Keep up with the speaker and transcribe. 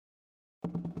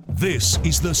This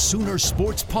is the Sooner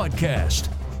Sports Podcast,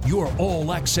 your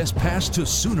all-access pass to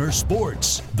Sooner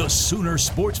Sports. The Sooner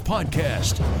Sports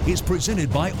Podcast is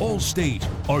presented by Allstate.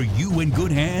 Are you in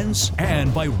good hands?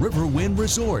 And by Riverwind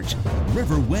Resort.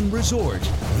 Riverwind Resort,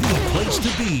 the place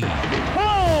to be.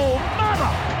 Oh,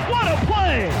 mama! What a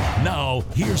play! Now,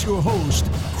 here's your host,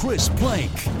 Chris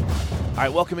Plank. All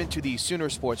right, welcome into the Sooner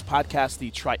Sports Podcast, the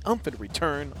triumphant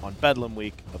return on Bedlam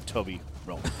Week of Toby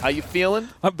Rowland. How you feeling?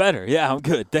 I'm better. Yeah, I'm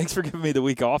good. Thanks for giving me the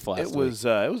week off last week. It was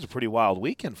a pretty wild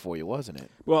weekend for you, wasn't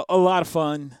it? Well, a lot of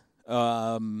fun.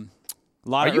 Are you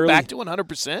back to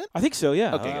 100%? I think so,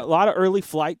 yeah. Okay, a lot of early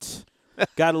flights.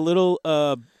 Got a little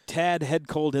tad head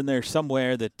cold in there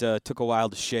somewhere that took a while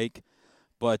to shake.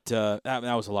 But that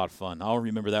was a lot of fun. I'll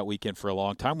remember that weekend for a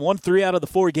long time. Won 3 out of the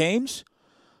 4 games.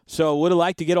 So would have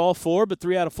liked to get all 4, but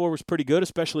 3 out of 4 was pretty good,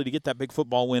 especially to get that big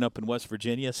football win up in West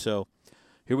Virginia. So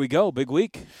here we go, big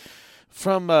week.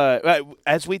 From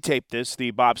as we tape this,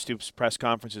 the Bob Stoops press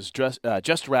conference is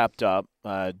just wrapped up.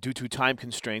 Due to time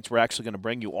constraints, we're actually going to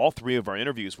bring you all 3 of our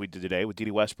interviews we did today with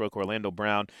Dede Westbrook, Orlando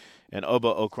Brown, and Oba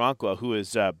Okoronkwo, who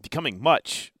is becoming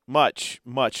much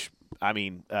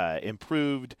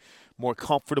improved, more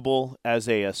comfortable as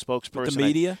a spokesperson. With the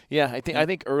media? I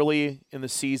think early in the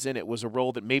season it was a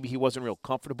role that maybe he wasn't real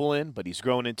comfortable in, but he's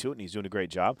growing into it and he's doing a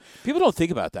great job. People don't think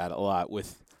about that a lot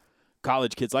with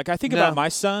college kids. Like, I think about my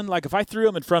son. Like, if I threw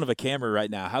him in front of a camera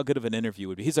right now, how good of an interview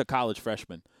would be? He's a college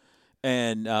freshman.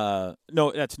 And no,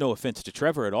 that's no offense to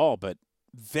Trevor at all, but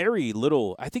very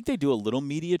little. I think they do a little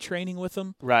media training with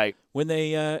him right when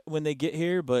they get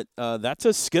here. But that's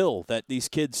a skill that these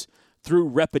kids, through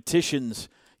repetitions,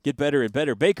 get better and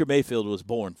better. Baker Mayfield was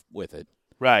born with it.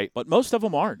 Right. But most of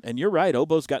them aren't. And you're right.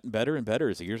 Obo's gotten better and better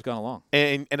as the years gone along.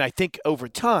 And I think over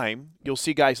time, you'll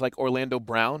see guys like Orlando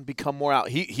Brown become more out.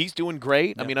 He's doing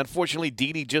great. Yep. I mean, unfortunately,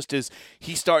 Dede, just as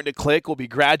he's starting to click, will be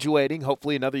graduating.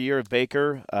 Hopefully another year of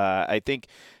Baker. I think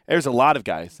there's a lot of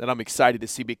guys that I'm excited to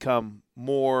see become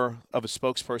more of a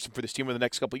spokesperson for this team in the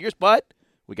next couple of years. But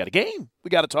we got a game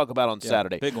we got to talk about on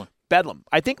Saturday. Big one. Bedlam.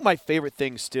 I think my favorite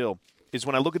thing still is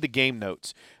when I look at the game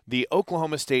notes. The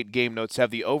Oklahoma State game notes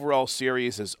have the overall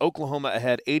series as Oklahoma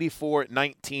ahead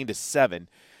 84-19-7,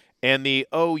 and the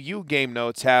OU game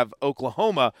notes have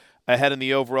Oklahoma ahead in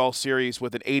the overall series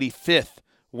with an 85th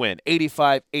win,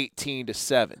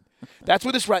 85-18-7. That's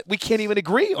where we can't even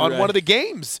agree on one of the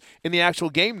games in the actual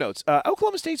game notes.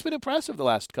 Oklahoma State's been impressive the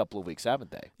last couple of weeks,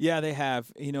 haven't they? Yeah, they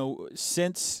have.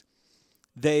 Since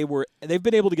they've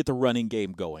been able to get the running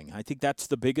game going. I think that's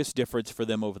the biggest difference for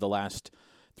them over the last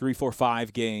 3, 4,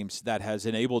 5 games that has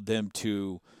enabled them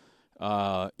to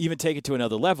even take it to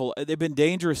another level. They've been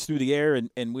dangerous through the air,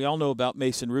 and we all know about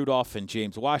Mason Rudolph and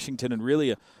James Washington and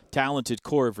really a talented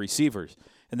core of receivers.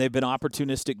 And they've been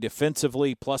opportunistic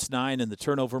defensively, +9 in the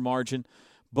turnover margin.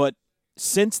 But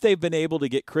since they've been able to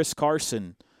get Chris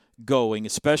Carson going,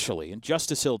 especially, and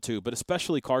Justice Hill too, but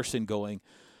especially Carson going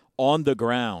on the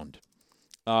ground,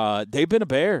 they've been a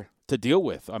bear to deal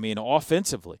with,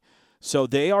 offensively. So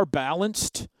they are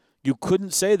balanced. You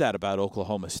couldn't say that about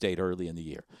Oklahoma State early in the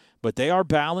year. But they are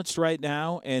balanced right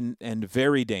now and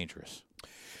very dangerous.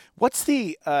 What's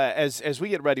the as we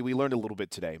get ready, we learned a little bit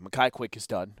today. Makai Quick is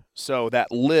done. So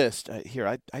that list,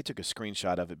 I took a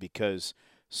screenshot of it because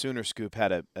Sooner Scoop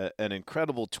had an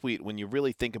incredible tweet when you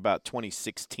really think about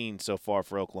 2016 so far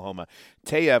for Oklahoma.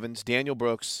 Tay Evans, Daniel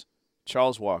Brooks,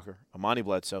 Charles Walker, Amani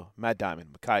Bledsoe, Matt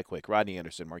Diamond, Makai Quick, Rodney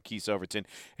Anderson, Marquise Overton,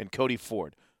 and Cody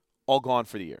Ford, all gone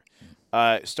for the year.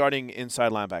 Starting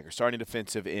inside linebacker, starting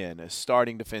defensive end,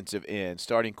 starting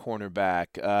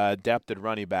cornerback, depth at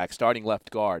running back, starting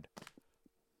left guard.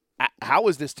 How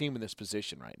is this team in this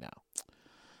position right now?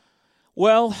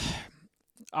 Well,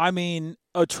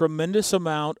 a tremendous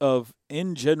amount of,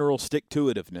 in general,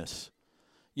 stick-to-itiveness.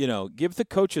 Give the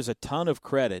coaches a ton of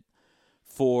credit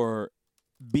for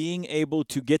being able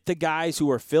to get the guys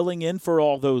who are filling in for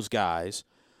all those guys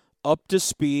up to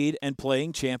speed and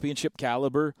playing championship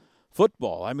caliber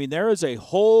football. There is a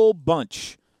whole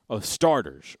bunch of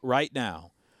starters right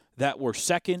now that were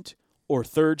second or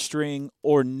third string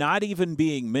or not even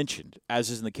being mentioned, as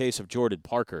is in the case of Jordan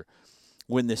Parker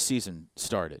when this season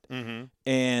started. Mm-hmm.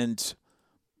 And,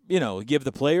 give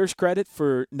the players credit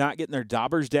for not getting their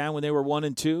daubers down when they were 1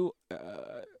 and 2.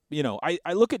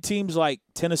 I look at teams like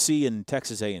Tennessee and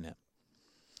Texas A&M.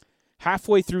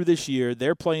 Halfway through this year,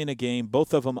 they're playing a game,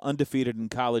 both of them undefeated in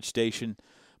College Station,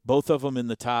 both of them in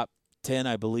the top 10,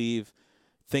 I believe,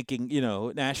 thinking,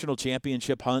 national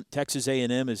championship hunt. Texas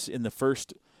A&M is in the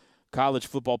first college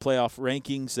football playoff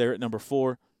rankings. They're at number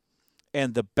 4.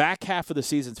 And the back half of the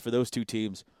seasons for those two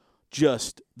teams,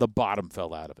 just the bottom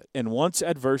fell out of it. And once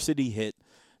adversity hit,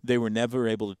 they were never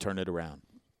able to turn it around.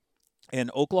 And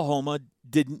Oklahoma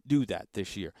didn't do that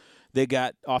this year. They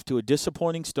got off to a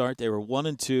disappointing start. They were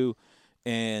 1-2,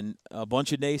 and a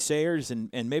bunch of naysayers,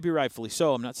 and maybe rightfully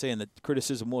so. I'm not saying that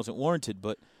criticism wasn't warranted,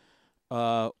 but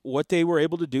what they were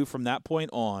able to do from that point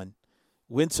on,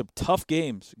 win some tough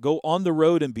games, go on the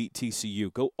road and beat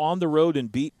TCU, go on the road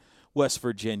and beat West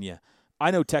Virginia.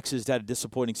 I know Texas had a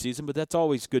disappointing season, but that's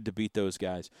always good to beat those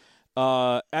guys.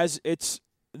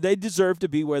 They deserve to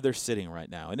be where they're sitting right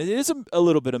now. And it is a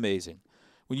little bit amazing.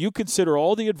 When you consider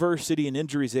all the adversity and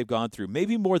injuries they've gone through,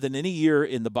 maybe more than any year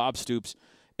in the Bob Stoops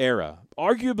era,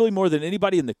 arguably more than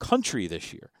anybody in the country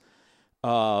this year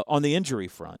on the injury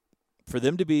front, for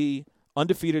them to be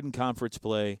undefeated in conference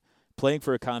play, playing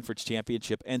for a conference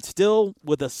championship, and still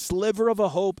with a sliver of a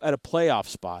hope at a playoff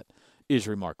spot is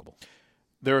remarkable.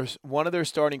 There's one of their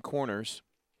starting corners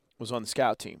was on the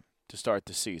scout team to start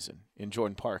the season in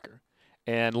Jordan Parker.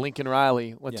 And Lincoln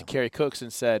Riley went to Kerry Cooks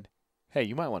and said, hey,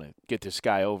 you might want to get this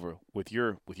guy over with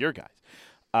your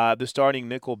guys. The starting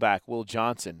nickelback, Will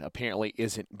Johnson, apparently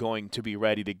isn't going to be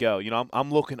ready to go. You know,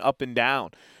 I'm looking up and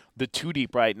down the two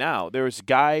deep right now. There's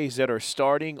guys that are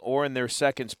starting or in their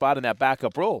second spot in that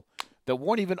backup role that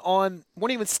weren't even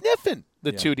sniffing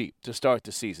the two deep to start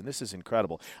the season. This is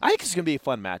incredible. I think it's going to be a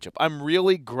fun matchup. I'm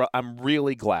really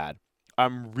glad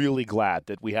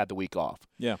that we had the week off.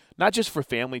 Yeah. Not just for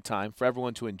family time, for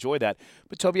everyone to enjoy that,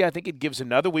 but Toby, I think it gives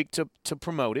another week to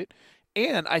promote it.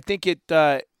 And I think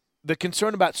the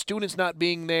concern about students not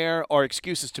being there or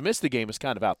excuses to miss the game is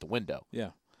kind of out the window.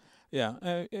 Yeah.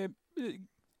 Yeah.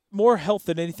 More health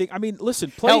than anything. I mean,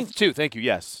 listen, playing health too. Thank you.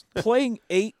 Yes. Playing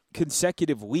 8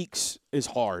 consecutive weeks is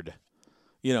hard.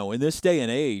 You know, in this day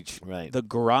and age, right. The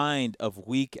grind of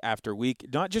week after week,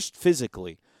 not just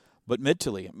physically, but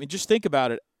mentally. I mean, just think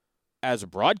about it as a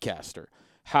broadcaster,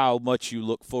 how much you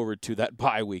look forward to that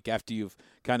bye week after you've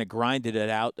kind of grinded it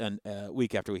out and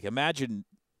week after week. Imagine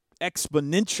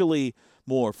exponentially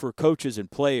more for coaches and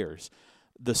players.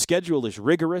 The schedule is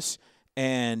rigorous,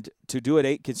 and to do it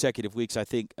 8 consecutive weeks, I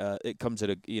think it comes at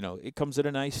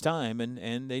a nice time,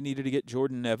 and they needed to get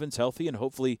Jordan Evans healthy, and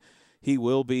hopefully he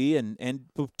will be, and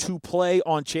to play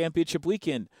on championship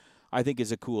weekend, I think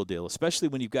is a cool deal, especially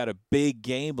when you've got a big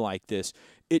game like this.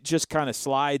 It just kind of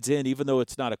slides in, even though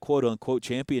it's not a quote-unquote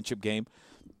championship game.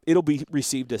 It'll be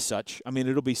received as such. I mean,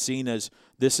 it'll be seen as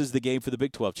this is the game for the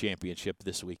Big 12 championship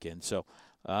this weekend. So,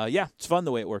 it's fun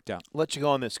the way it worked out. Let you go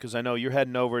on this because I know you're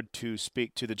heading over to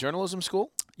speak to the journalism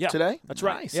school today. That's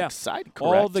right. Nice. Yeah. Exciting.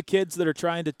 Correct. All the kids that are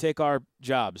trying to take our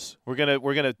jobs. We're gonna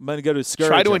I'm gonna go to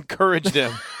try to encourage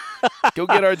them. Go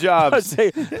get our jobs.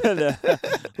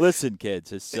 Listen,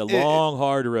 kids, it's a long,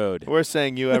 hard road. We're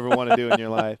saying you ever want to do in your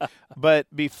life. But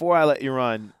before I let you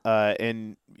run,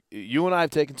 and you and I have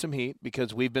taken some heat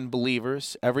because we've been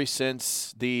believers ever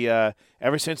since the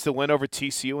win over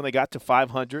TCU when they got to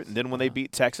 500, and then when they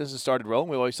beat Texas and started rolling,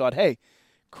 we always thought, hey,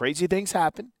 crazy things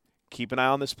happen. Keep an eye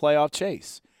on this playoff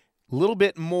chase. A little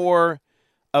bit more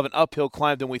of an uphill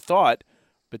climb than we thought.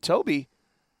 But Toby,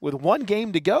 with one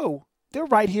game to go, they're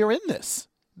right here in this.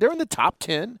 They're in the top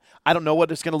 10. I don't know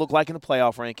what it's going to look like in the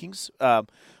playoff rankings,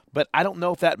 but I don't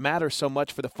know if that matters so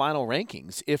much for the final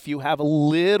rankings if you have a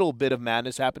little bit of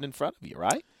madness happen in front of you,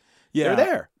 right? Yeah. They're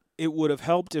there. It would have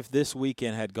helped if this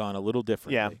weekend had gone a little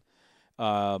differently.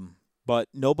 Yeah. But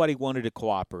nobody wanted to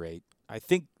cooperate. I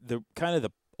think the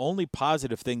only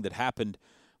positive thing that happened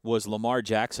was Lamar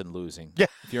Jackson losing. Yeah.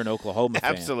 If you're an Oklahoma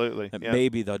fan. Absolutely.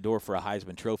 Maybe the door for a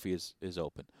Heisman Trophy is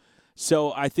open.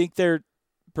 So I think their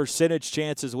percentage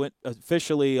chances went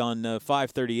officially on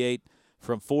 538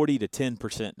 from 40 to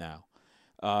 10% now.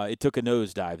 It took a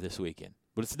nosedive this weekend.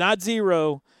 But it's not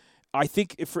zero. I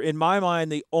think in my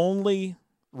mind, the only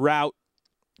route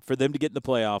for them to get in the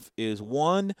playoff is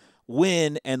one,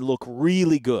 win and look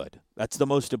really good. That's the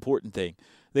most important thing.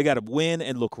 They got to win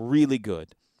and look really good.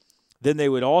 Then they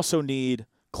would also need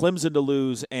Clemson to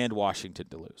lose and Washington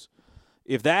to lose.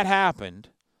 If that happened,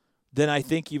 then I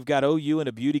think you've got OU in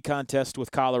a beauty contest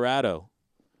with Colorado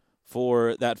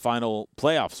for that final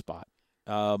playoff spot.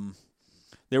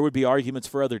 There would be arguments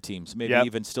for other teams, maybe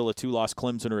even still a 2-loss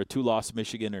Clemson or a 2-loss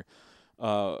Michigan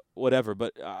or whatever.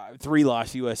 But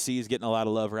 3-loss USC is getting a lot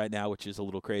of love right now, which is a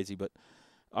little crazy. But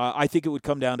I think it would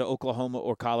come down to Oklahoma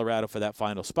or Colorado for that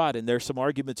final spot. And there's some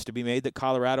arguments to be made that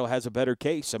Colorado has a better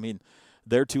case. I mean,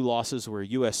 their 2 losses were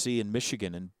USC and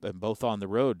Michigan, and both on the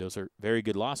road. Those are very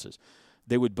good losses.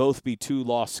 They would both be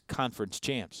 2-loss conference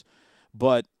champs.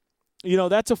 But,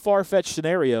 that's a far-fetched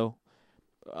scenario.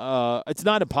 It's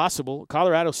not impossible.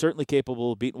 Colorado's certainly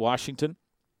capable of beating Washington.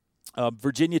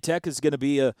 Virginia Tech is going to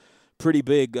be a pretty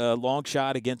big long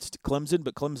shot against Clemson,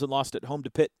 but Clemson lost at home to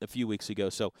Pitt a few weeks ago,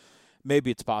 so maybe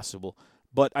it's possible.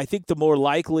 But I think the more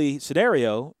likely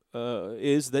scenario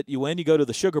is that you go to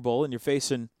the Sugar Bowl and you're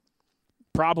facing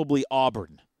probably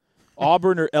Auburn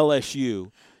or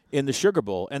LSU in the Sugar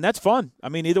Bowl, and that's fun. I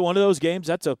mean, either one of those games,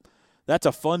 that's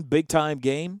a fun big-time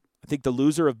game. I think the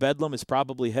loser of Bedlam is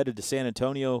probably headed to San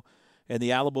Antonio and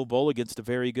the Alamo Bowl against a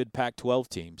very good Pac-12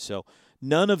 team. So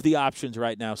none of the options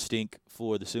right now stink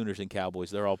for the Sooners and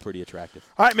Cowboys. They're all pretty attractive.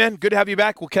 All right, man. Good to have you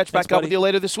back. We'll catch back up with you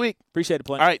later this week. Appreciate it,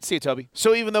 Clint. All right. See you, Toby.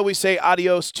 So even though we say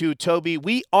adios to Toby,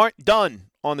 we aren't done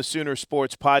on the Sooner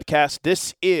Sports Podcast.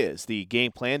 This is the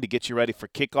game plan to get you ready for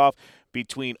kickoff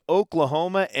between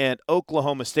Oklahoma and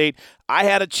Oklahoma State. I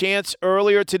had a chance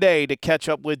earlier today to catch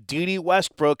up with Dede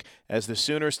Westbrook as the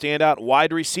Sooner standout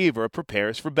wide receiver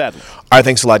prepares for Bedlam. All right,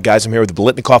 thanks a lot, guys. I'm here with the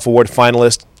Biletnikoff Award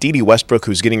finalist, Dede Westbrook,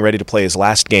 who's getting ready to play his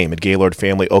last game at Gaylord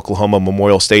Family Oklahoma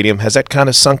Memorial Stadium. Has that kind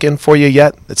of sunk in for you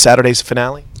yet, at Saturday's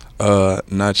finale?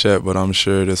 Not yet, but I'm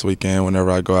sure this weekend, whenever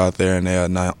I go out there and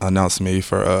they announce me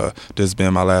for this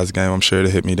being my last game, I'm sure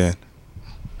it'll hit me then.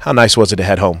 How nice was it to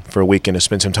head home for a weekend to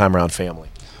spend some time around family?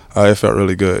 It felt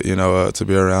really good, to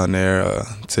be around there,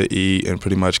 to eat and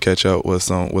pretty much catch up with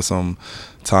some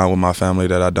time with my family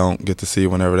that I don't get to see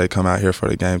whenever they come out here for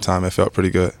the game time. It felt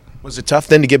pretty good. Was it tough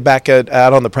then to get back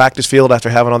out on the practice field after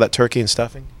having all that turkey and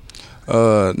stuffing?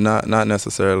 Not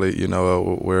necessarily.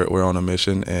 We're on a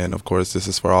mission, and of course this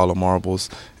is for all the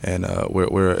marbles, and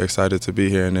we're excited to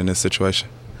be here and in this situation.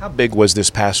 How big was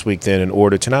this past week then in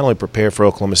order to not only prepare for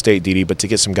Oklahoma State, Dede, but to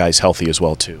get some guys healthy as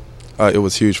well too? It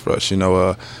was huge for us.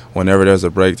 Whenever there's a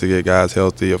break to get guys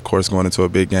healthy, of course going into a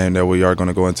big game that we are going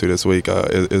to go into this week,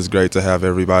 it's great to have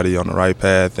everybody on the right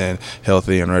path and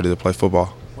healthy and ready to play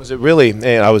football. Was it really, and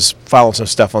I was following some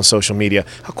stuff on social media,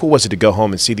 how cool was it to go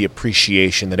home and see the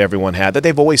appreciation that everyone had, that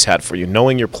they've always had for you,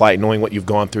 knowing your plight, knowing what you've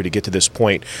gone through to get to this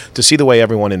point, to see the way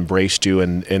everyone embraced you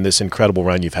and this incredible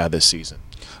run you've had this season?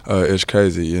 It's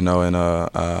crazy, and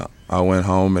I went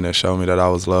home and it showed me that I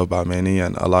was loved by many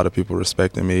and a lot of people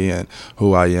respecting me and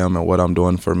who I am and what I'm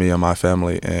doing for me and my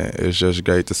family, and it's just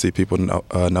great to see people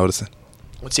noticing.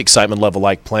 What's the excitement level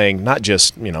like playing not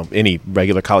just any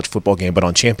regular college football game, but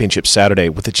on Championship Saturday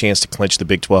with a chance to clinch the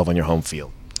Big 12 on your home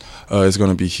field? It's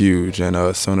going to be huge,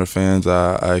 and Sooner fans,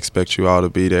 I expect you all to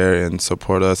be there and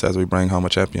support us as we bring home a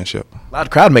championship. A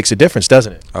loud crowd makes a difference,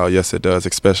 doesn't it? Oh, yes, it does,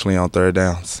 especially on third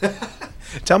downs.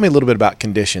 Tell me a little bit about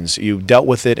conditions. You dealt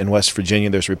with it in West Virginia.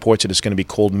 There's reports that it's going to be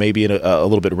cold, maybe a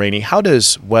little bit rainy. How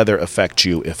does weather affect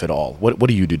you, if at all? What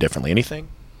do you do differently? Anything?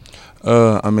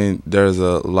 There's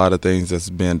a lot of things that's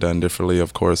being done differently.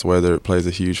 Of course, weather plays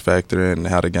a huge factor in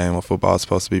how the game of football is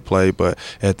supposed to be played. But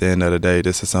at the end of the day,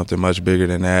 this is something much bigger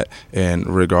than that. And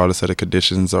regardless of the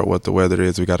conditions or what the weather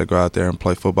is, we got to go out there and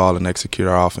play football and execute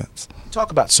our offense. Talk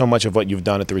about so much of what you've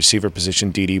done at the receiver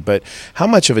position, Dede, but how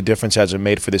much of a difference has it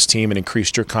made for this team and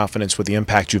increased your confidence with the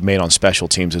impact you've made on special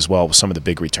teams as well with some of the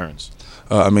big returns?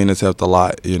 It's helped a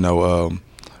lot,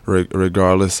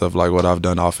 regardless of what I've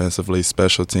done offensively.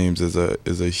 Special teams is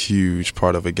a huge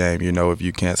part of a game. If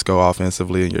you can't score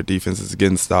offensively and your defense is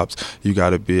getting stops, you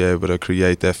got to be able to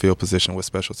create that field position with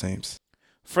special teams.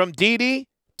 From Dede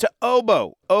to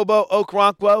Obo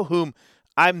Okoronkwo, whom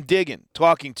I'm digging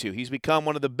talking to. He's become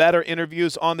one of the better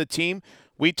interviews on the team.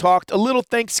 We talked a little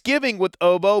Thanksgiving with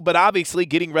Obo, but obviously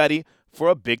getting ready for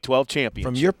a Big 12 championship.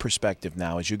 From your perspective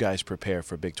now, as you guys prepare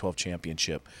for a Big 12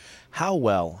 championship,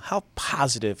 how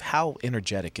positive, how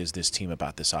energetic is this team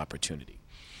about this opportunity?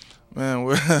 Man,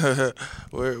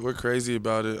 we're crazy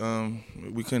about it.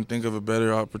 We couldn't think of a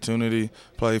better opportunity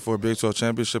play for a Big 12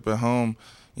 championship at home.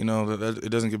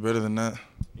 It doesn't get better than that.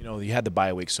 You had the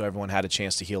bye week, so everyone had a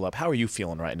chance to heal up. How are you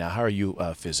feeling right now? How are you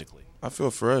physically? I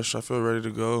feel fresh. I feel ready to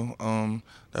go.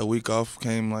 That week off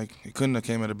came it couldn't have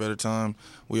came at a better time.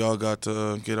 We all got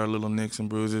to get our little nicks and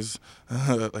bruises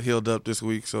healed up this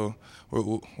week, so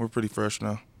we're pretty fresh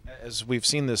now. As we've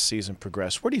seen this season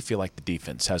progress, where do you feel like the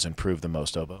defense has improved the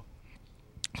most, Obo?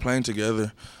 Playing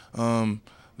together.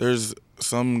 There's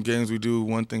some games we do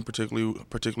one thing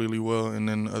particularly well, and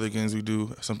then other games we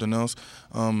do something else.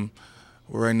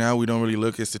 Right now, we don't really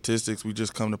look at statistics. We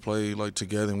just come to play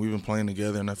together, and we've been playing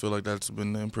together, and I feel like that's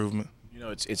been the improvement.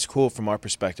 It's cool from our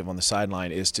perspective on the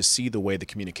sideline is to see the way the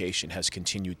communication has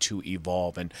continued to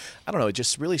evolve. And I don't know, it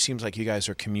just really seems like you guys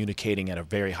are communicating at a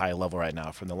very high level right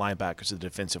now, from the linebackers to the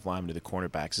defensive linemen to the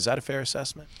cornerbacks. Is that a fair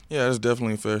assessment? Yeah, that's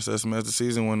definitely a fair assessment. As the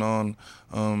season went on,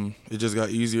 it just got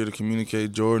easier to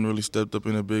communicate. Jordan really stepped up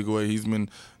in a big way. He's been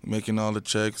making all the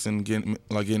checks and getting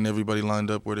everybody lined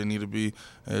up where they need to be.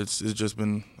 It's just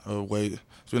been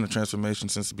it's been a transformation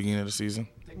since the beginning of the season.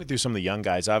 Take me through some of the young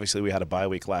guys. Obviously, we had a bye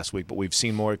week last week, but we've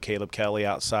seen more Caleb Kelly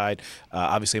outside.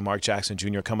 Obviously, Mark Jackson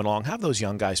Jr. coming along. How have those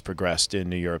young guys progressed,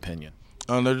 in your opinion?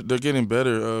 They're getting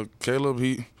better. Caleb,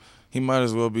 he might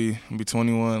as well be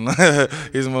 21.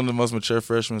 He's one of the most mature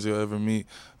freshmen you'll ever meet.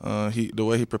 The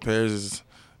way he prepares is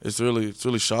it's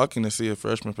really shocking to see a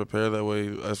freshman prepare that way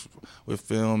with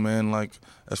film and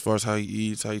as far as how he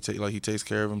eats, how he takes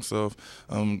care of himself.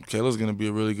 Caleb's going to be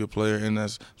a really good player,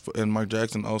 and Mark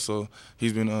Jackson also,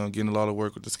 he's been getting a lot of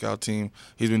work with the scout team.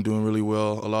 He's been doing really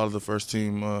well. A lot of the first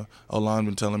team O-line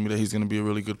been telling me that he's going to be a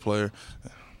really good player.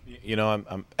 You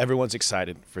know, everyone's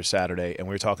excited for Saturday, and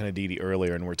we were talking to Dede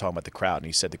earlier, and we were talking about the crowd, and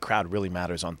he said the crowd really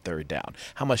matters on third down.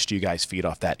 How much do you guys feed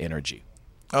off that energy?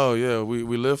 Oh, yeah, we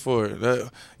live for it.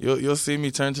 You'll see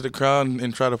me turn to the crowd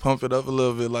and try to pump it up a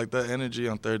little bit. That energy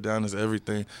on third down is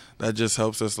everything. That just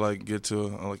helps us, get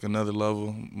to, another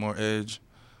level, more edge.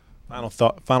 Final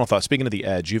thought. Speaking of the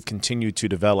edge, you've continued to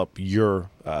develop your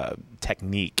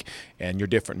technique and your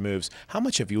different moves. How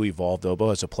much have you evolved, Obo,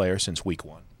 as a player since week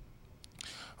one?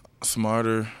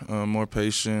 Smarter, more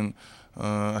patient.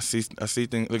 I see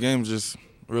things. The game's just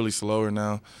really slower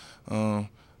now.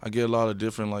 I get a lot of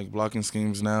different blocking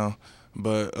schemes now,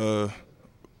 but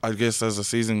I guess as the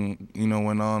season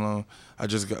went on, I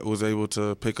just was able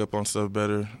to pick up on stuff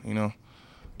better.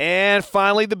 And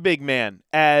finally, the big man,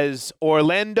 as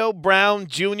Orlando Brown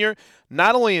Jr.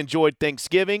 not only enjoyed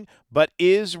Thanksgiving, but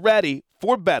is ready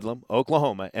for Bedlam,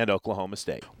 Oklahoma, and Oklahoma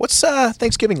State. What's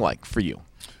Thanksgiving like for you?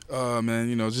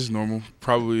 Man, just normal.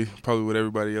 Probably what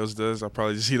everybody else does. I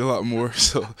probably just eat a lot more.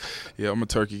 So, yeah, I'm a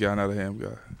turkey guy, not a ham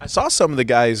guy. I saw some of the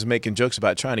guys making jokes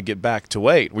about trying to get back to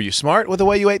weight. Were you smart with the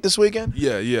way you ate this weekend?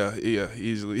 Yeah,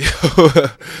 easily.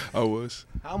 I was.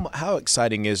 How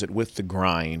exciting is it with the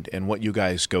grind and what you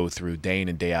guys go through day in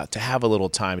and day out to have a little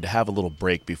time, to have a little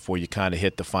break before you kind of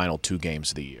hit the final 2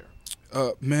 games of the year?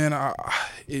 Man,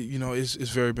 it's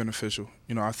very beneficial.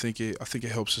 I think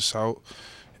it helps us out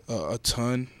a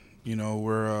ton.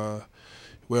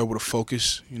 We're able to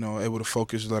focus,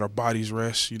 let our bodies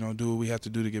rest, do what we have to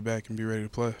do to get back and be ready to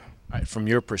play. All right, from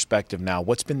your perspective now,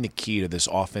 what's been the key to this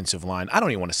offensive line? I don't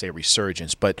even want to say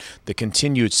resurgence, but the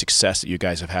continued success that you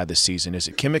guys have had this season. Is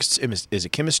it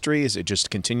chemistry? Is it just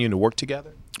continuing to work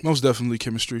together? Most definitely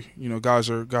chemistry.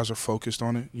 Guys are focused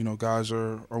on it. Guys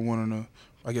are wanting to,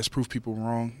 I guess, prove people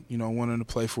wrong, wanting to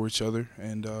play for each other.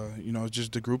 And,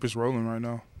 just the group is rolling right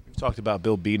now. We've talked about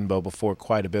Bill Bedenbaugh before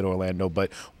quite a bit, Orlando, but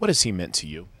what has he meant to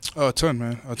you? A ton,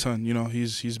 man, a ton.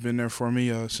 He's been there for me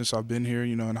since I've been here,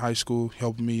 in high school,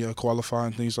 helping me qualify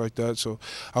and things like that. So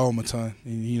I owe him a ton.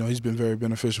 And, he's been very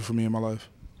beneficial for me in my life.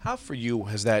 How for you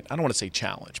has that, I don't want to say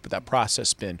challenge, but that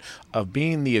process been of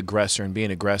being the aggressor and being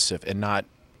aggressive and not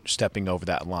stepping over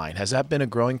that line? Has that been a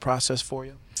growing process for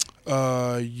you?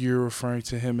 You're referring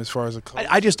to him as far as a coach?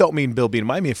 I just don't mean Bill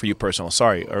Bedenbaugh. I mean for you personally.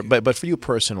 Sorry, but for you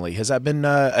personally, has that been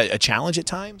a challenge at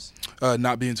times?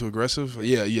 Not being too aggressive.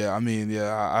 Yeah. I mean,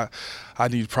 I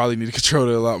probably need to control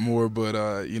it a lot more. But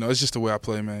it's just the way I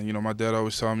play, man. My dad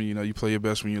always told me, you play your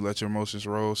best when you let your emotions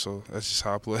roll. So that's just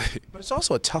how I play. But it's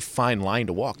also a tough, fine line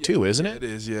to walk too, isn't it? It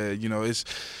is. Yeah. It's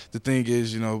the thing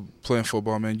is, playing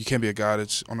football, man. You can't be a guy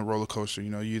that's on a roller coaster.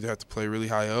 You either have to play really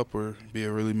high up or be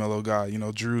a really mellow guy.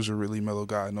 Drew's a really mellow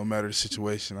guy, no matter the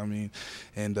situation. I mean,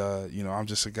 and I'm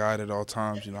just a guy at all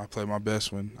times. I play my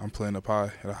best when I'm playing up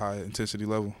high at a high intensity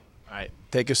level. All right,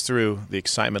 take us through the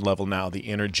excitement level now, the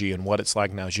energy, and what it's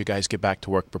like now as you guys get back to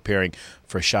work preparing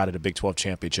for a shot at a Big 12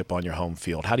 championship on your home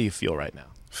field. How do you feel right now?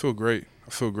 I feel great.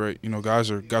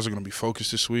 Guys are going to be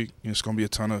focused this week. It's going to be a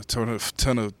ton of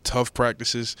tough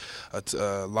practices,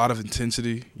 a lot of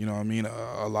intensity.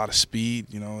 A lot of speed.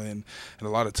 And a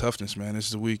lot of toughness, man. This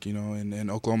is the week.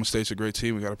 And Oklahoma State's a great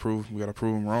team. We got to prove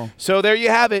them wrong. So there you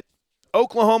have it,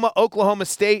 Oklahoma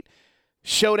State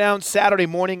showdown Saturday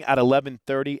morning at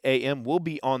 11:30 a.m. We'll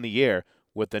be on the air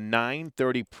with the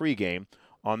 9:30 pregame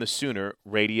on the Sooner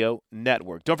Radio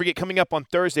Network. Don't forget, coming up on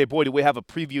Thursday, boy, do we have a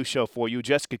preview show for you.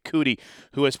 Jessica Cootie,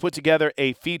 who has put together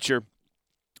a feature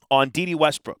on Dede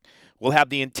Westbrook. We'll have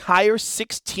the entire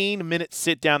 16-minute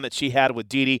sit-down that she had with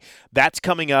Dede. That's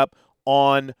coming up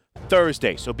on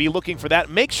Thursday. So be looking for that.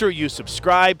 Make sure you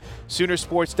subscribe,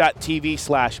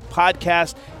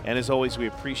 Soonersports.tv/podcast. And as always, we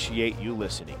appreciate you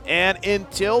listening. And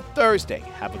until Thursday,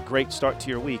 have a great start to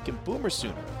your week. And Boomer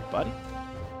Sooner, everybody.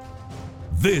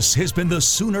 This has been the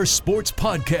Sooner Sports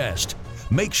Podcast.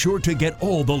 Make sure to get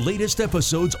all the latest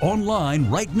episodes online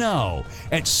right now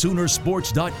at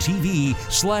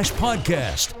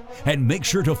Soonersports.tv/podcast. And make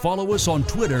sure to follow us on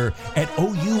Twitter at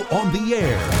OU On The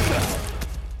Air.